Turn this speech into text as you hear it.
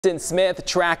Jason Smith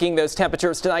tracking those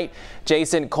temperatures tonight.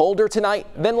 Jason, colder tonight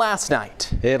than last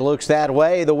night. It looks that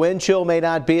way. The wind chill may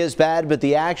not be as bad, but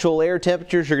the actual air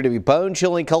temperatures are going to be bone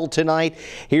chilling cold tonight.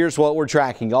 Here's what we're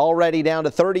tracking. Already down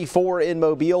to 34 in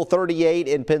Mobile, 38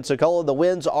 in Pensacola. The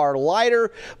winds are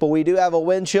lighter, but we do have a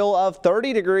wind chill of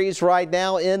 30 degrees right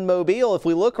now in Mobile. If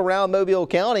we look around Mobile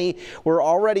County, we're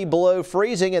already below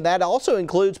freezing, and that also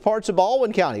includes parts of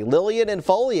Baldwin County. Lillian and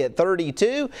Foley at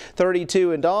 32,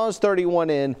 32 in Dawes, 31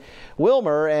 in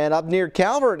Wilmer, and up near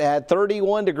Calvert at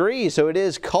 31 degrees. So it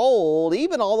is cold,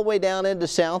 even all the way down into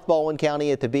South Baldwin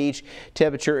County at the beach.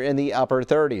 Temperature in the upper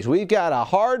 30s. We've got a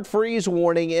hard freeze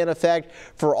warning in effect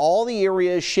for all the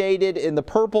areas shaded in the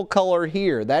purple color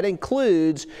here. That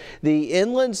includes the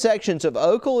inland sections of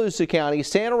Okaloosa County,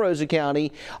 Santa Rosa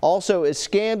County, also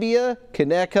Escambia,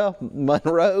 Conecuh,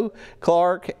 Monroe,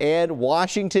 Clark, and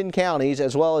Washington counties,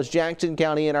 as well as Jackson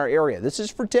County in our area. This is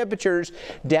for temperatures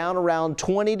down around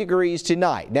 20 degrees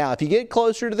tonight. Now, if you get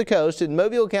closer to the coast in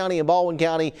Mobile County and Baldwin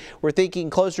County, we're thinking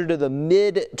closer to the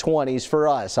mid-20s for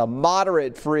us, a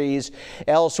moderate freeze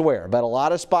elsewhere. But a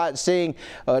lot of spots seeing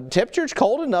temperatures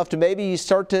cold enough to maybe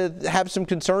start to have some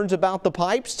concerns about the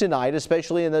pipes tonight,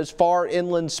 especially in those far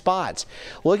inland spots.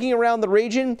 Looking around the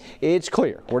region, it's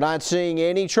clear. We're not seeing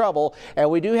any trouble,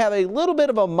 and we do have a little bit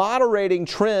of a moderating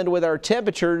trend with our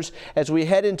temperatures as we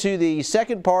head into the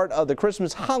second part of the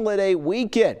Christmas holiday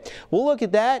weekend. We'll look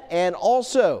at that and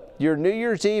also your New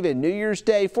Year's Eve and New Year's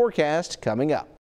Day forecast coming up.